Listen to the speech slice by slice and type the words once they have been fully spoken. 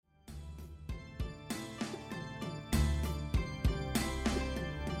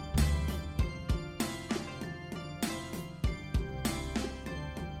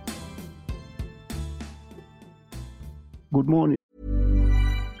Good morning.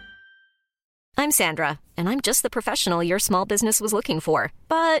 I'm Sandra, and I'm just the professional your small business was looking for.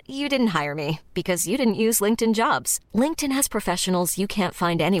 But you didn't hire me because you didn't use LinkedIn Jobs. LinkedIn has professionals you can't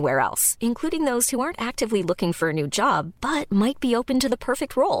find anywhere else, including those who aren't actively looking for a new job, but might be open to the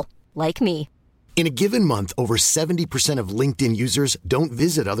perfect role, like me. In a given month, over 70% of LinkedIn users don't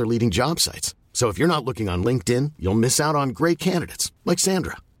visit other leading job sites. So if you're not looking on LinkedIn, you'll miss out on great candidates like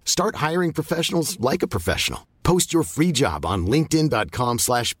Sandra. Start hiring professionals like a professional. Post your free job on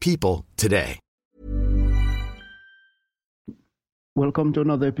linkedin.com/people today. Welcome to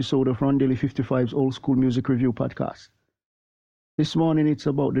another episode of Ron Daily 55's Old School Music Review Podcast. This morning it's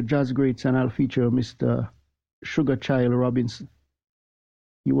about the jazz greats, and I'll feature Mr. Sugar Child Robinson.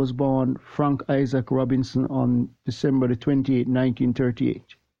 He was born Frank Isaac Robinson on December the 28th,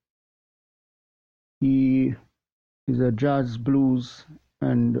 1938. He is a jazz, blues,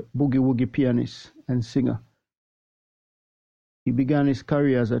 and boogie-woogie pianist and singer. He began his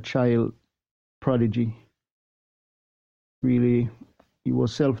career as a child prodigy. Really, he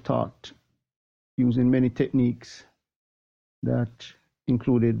was self-taught, using many techniques that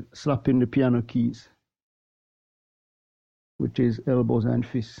included slapping the piano keys with his elbows and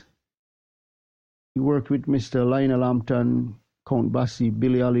fists. He worked with Mr. Lionel Hampton, Count Basie,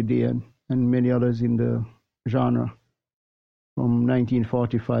 Billie Holiday, and many others in the genre from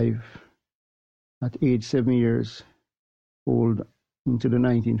 1945 at age 7 years old into the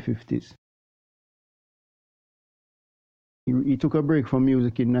 1950s. He took a break from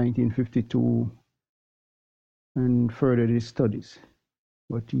music in 1952 and furthered his studies,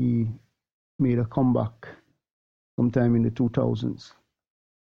 but he made a comeback sometime in the 2000s.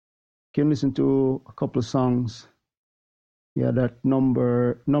 You can listen to a couple of songs. Yeah, that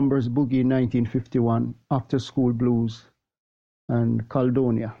Numbers Boogie in 1951, After School Blues, and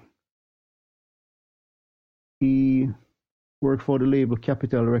Caledonia. He worked for the label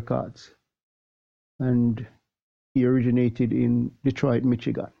Capitol Records, and he originated in Detroit,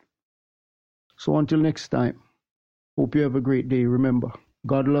 Michigan. So until next time, hope you have a great day. Remember,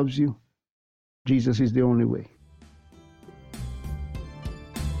 God loves you. Jesus is the only way.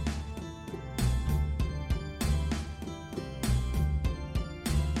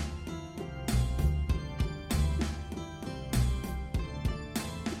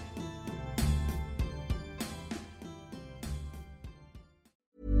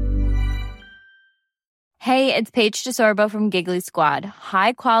 Hey, it's Paige DeSorbo from Giggly Squad.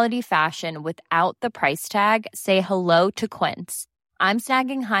 High quality fashion without the price tag. Say hello to Quince. I'm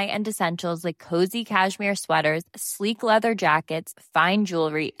snagging high-end essentials like cozy cashmere sweaters, sleek leather jackets, fine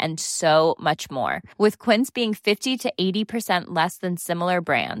jewelry, and so much more. With Quince being 50 to 80% less than similar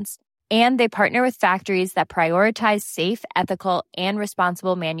brands. And they partner with factories that prioritize safe, ethical, and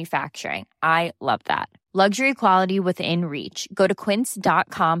responsible manufacturing. I love that. Luxury quality within reach. Go to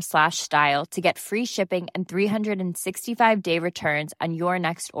quince.com/style to get free shipping and 365-day returns on your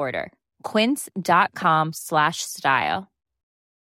next order. Quince.com/style.